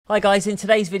Hi guys, in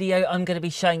today's video I'm going to be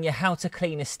showing you how to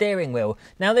clean a steering wheel.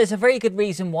 Now there's a very good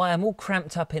reason why I'm all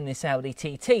cramped up in this Audi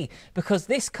TT, because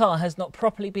this car has not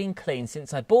properly been cleaned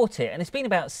since I bought it, and it's been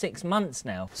about 6 months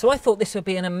now. So I thought this would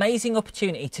be an amazing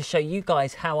opportunity to show you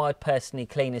guys how I'd personally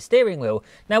clean a steering wheel.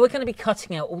 Now we're going to be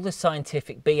cutting out all the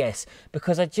scientific BS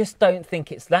because I just don't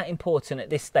think it's that important at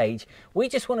this stage. We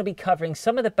just want to be covering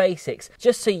some of the basics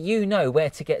just so you know where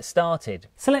to get started.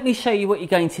 So let me show you what you're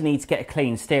going to need to get a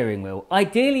clean steering wheel.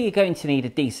 Ideally you're going to need a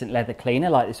decent leather cleaner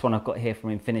like this one I've got here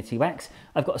from Infinity Wax.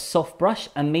 I've got a soft brush,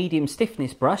 a medium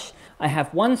stiffness brush, I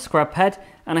have one scrub pad,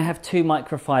 and I have 2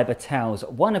 microfiber towels,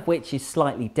 one of which is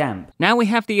slightly damp. Now we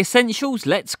have the essentials,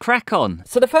 let's crack on.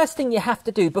 So the first thing you have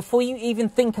to do before you even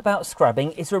think about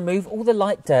scrubbing is remove all the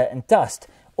light dirt and dust.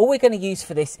 All we're going to use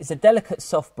for this is a delicate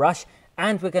soft brush,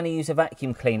 and we're going to use a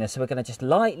vacuum cleaner, so we're going to just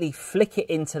lightly flick it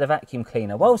into the vacuum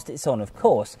cleaner whilst it's on, of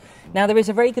course. Now there is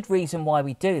a very good reason why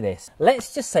we do this.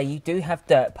 Let's just say you do have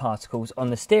dirt particles on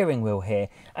the steering wheel here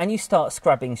and you start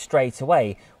scrubbing straight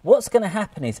away. What's going to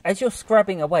happen is as you're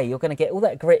scrubbing away, you're going to get all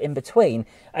that grit in between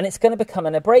and it's going to become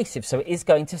an abrasive, so it is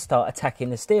going to start attacking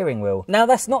the steering wheel. Now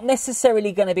that's not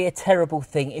necessarily going to be a terrible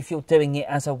thing if you're doing it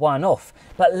as a one-off,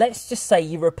 but let's just say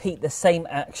you repeat the same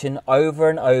action over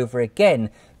and over again.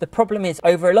 The problem is,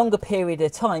 over a longer period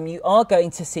of time, you are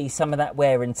going to see some of that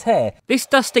wear and tear. This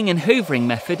dusting and hoovering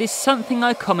method is something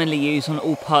I commonly use on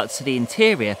all parts of the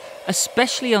interior,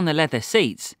 especially on the leather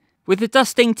seats. With the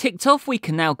dusting ticked off, we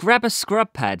can now grab a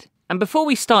scrub pad. And before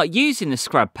we start using the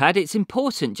scrub pad, it's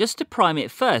important just to prime it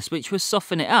first, which will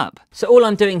soften it up. So all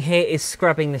I'm doing here is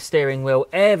scrubbing the steering wheel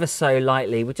ever so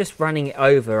lightly. We're just running it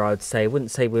over, I'd say. I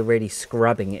wouldn't say we're really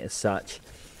scrubbing it as such.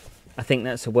 I think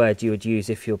that's a word you would use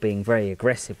if you're being very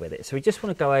aggressive with it. So we just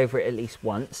want to go over it at least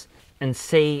once and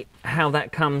see how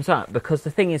that comes up. Because the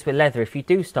thing is with leather, if you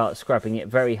do start scrubbing it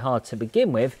very hard to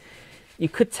begin with, you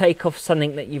could take off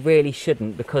something that you really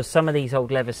shouldn't, because some of these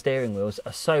old leather steering wheels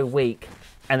are so weak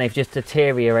and they've just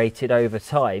deteriorated over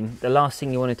time. The last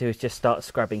thing you want to do is just start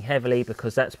scrubbing heavily,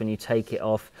 because that's when you take it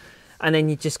off. And then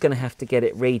you're just going to have to get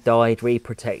it re-dyed,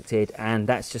 re-protected, and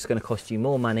that's just going to cost you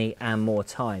more money and more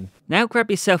time. Now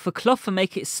grab yourself a cloth and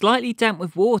make it slightly damp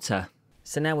with water.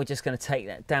 So now we're just going to take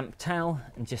that damp towel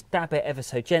and just dab it ever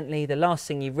so gently. The last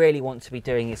thing you really want to be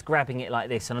doing is grabbing it like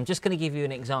this. And I'm just going to give you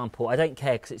an example. I don't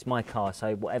care because it's my car,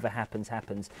 so whatever happens,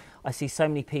 happens. I see so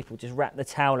many people just wrap the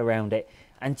towel around it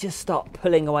and just start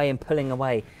pulling away and pulling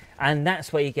away. And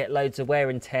that's where you get loads of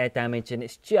wear and tear damage, and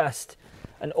it's just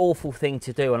an awful thing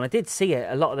to do. And I did see it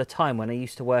a lot of the time when I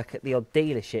used to work at the odd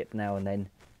dealership now and then.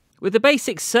 With the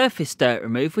basic surface dirt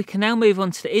removed, we can now move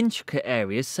on to the intricate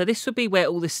areas, so this would be where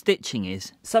all the stitching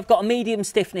is. So I've got a medium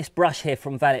stiffness brush here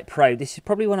from Valet Pro. This is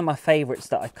probably one of my favourites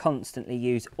that I constantly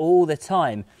use all the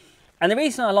time. And the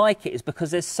reason I like it is because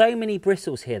there's so many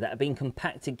bristles here that have been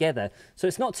compacted together. So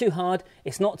it's not too hard,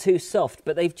 it's not too soft,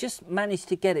 but they've just managed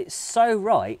to get it so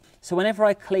right. So whenever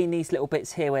I clean these little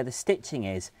bits here where the stitching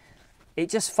is, it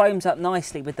just foams up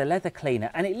nicely with the leather cleaner,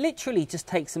 and it literally just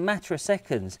takes a matter of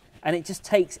seconds and it just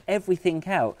takes everything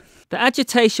out. The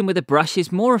agitation with a brush is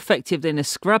more effective than a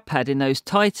scrub pad in those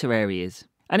tighter areas.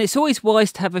 And it's always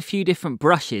wise to have a few different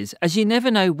brushes, as you never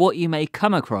know what you may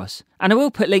come across. And I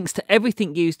will put links to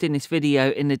everything used in this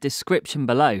video in the description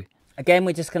below. Again,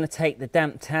 we're just going to take the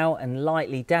damp towel and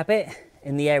lightly dab it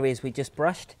in the areas we just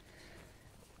brushed.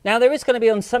 Now there is going to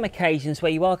be on some occasions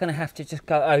where you are going to have to just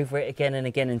go over it again and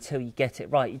again until you get it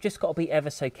right. You've just got to be ever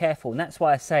so careful, and that's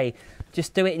why I say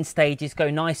just do it in stages,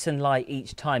 go nice and light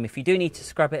each time. If you do need to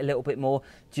scrub it a little bit more,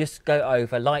 just go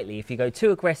over lightly. If you go too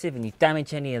aggressive and you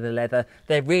damage any of the leather,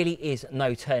 there really is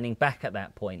no turning back at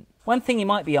that point. One thing you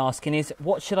might be asking is,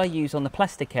 what should I use on the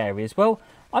plastic areas? Well,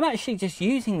 I'm actually just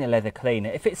using the leather cleaner.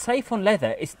 If it's safe on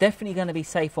leather, it's definitely going to be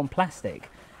safe on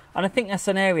plastic. And I think that's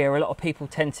an area a lot of people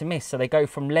tend to miss. So they go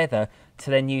from leather to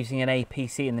then using an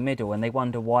APC in the middle and they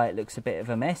wonder why it looks a bit of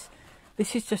a mess.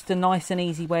 This is just a nice and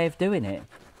easy way of doing it.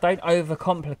 Don't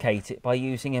overcomplicate it by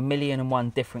using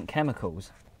 1,000,001 different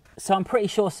chemicals. So I'm pretty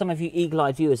sure some of you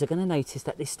eagle-eyed viewers are going to notice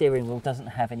that this steering wheel doesn't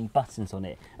have any buttons on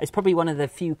it. It's probably one of the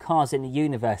few cars in the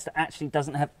universe that actually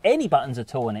doesn't have any buttons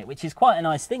at all on it, which is quite a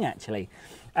nice thing actually.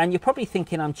 And you're probably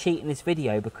thinking I'm cheating this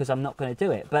video because I'm not going to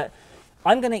do it, but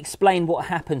I'm going to explain what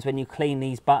happens when you clean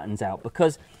these buttons out,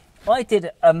 because I did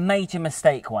a major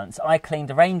mistake once. I cleaned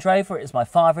a Range Rover, it was my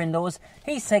father-in-law's.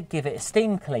 He said give it a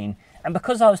steam clean, and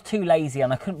because I was too lazy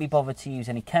and I couldn't be bothered to use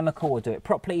any chemical or do it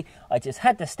properly, I just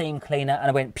had the steam cleaner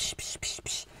and I went psh, psh, psh,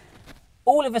 psh.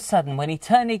 All of a sudden when he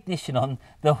turned the ignition on,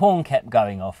 the horn kept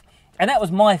going off. And that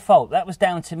was my fault. That was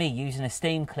down to me using a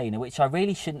steam cleaner, which I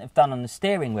really shouldn't have done on the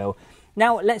steering wheel.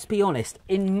 Now, let's be honest.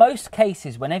 In most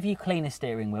cases, whenever you clean a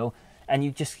steering wheel and you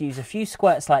just use a few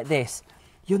squirts like this,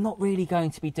 you're not really going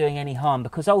to be doing any harm,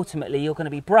 because ultimately you're going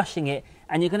to be brushing it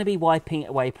and you're going to be wiping it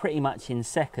away pretty much in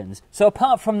seconds. So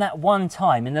apart from that one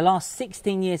time, in the last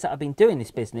 16 years that I've been doing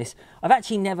this business, I've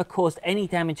actually never caused any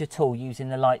damage at all using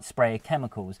the light spray of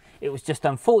chemicals. It was just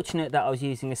unfortunate that I was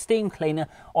using a steam cleaner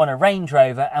on a Range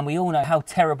Rover, and we all know how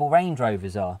terrible Range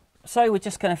Rovers are. So we're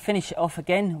just going to finish it off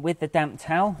again with the damp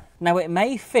towel. Now, it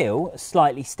may feel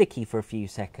slightly sticky for a few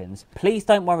seconds. Please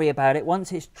don't worry about it.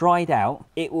 Once it's dried out,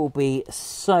 it will be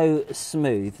so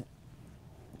smooth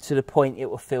to the point it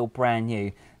will feel brand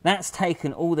new. That's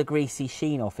taken all the greasy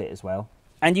sheen off it as well.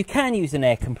 And you can use an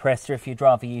air compressor if you'd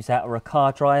rather use that, or a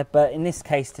car dryer, but in this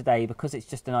case today, because it's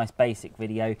just a nice basic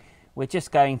video, we're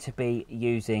just going to be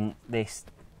using this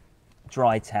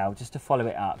dry towel just to follow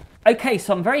it up. Okay,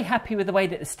 so I'm very happy with the way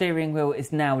that the steering wheel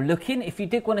is now looking. If you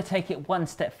did want to take it one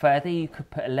step further, you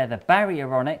could put a leather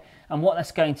barrier on it, and what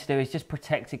that's going to do is just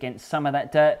protect against some of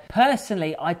that dirt.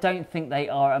 Personally, I don't think they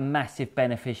are a massive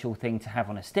beneficial thing to have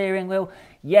on a steering wheel.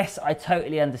 Yes, I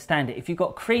totally understand it. If you've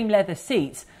got cream leather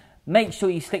seats, make sure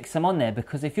you stick some on there,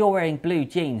 because if you're wearing blue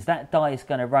jeans, that dye is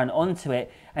going to run onto it,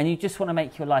 and you just want to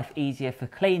make your life easier for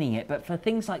cleaning it. But for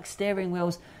things like steering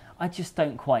wheels, I just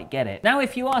don't quite get it. Now,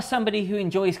 if you are somebody who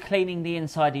enjoys cleaning the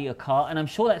inside of your car, and I'm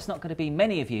sure that's not going to be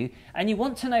many of you, and you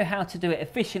want to know how to do it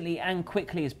efficiently and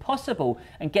quickly as possible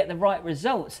and get the right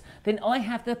results, then I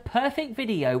have the perfect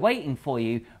video waiting for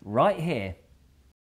you right here.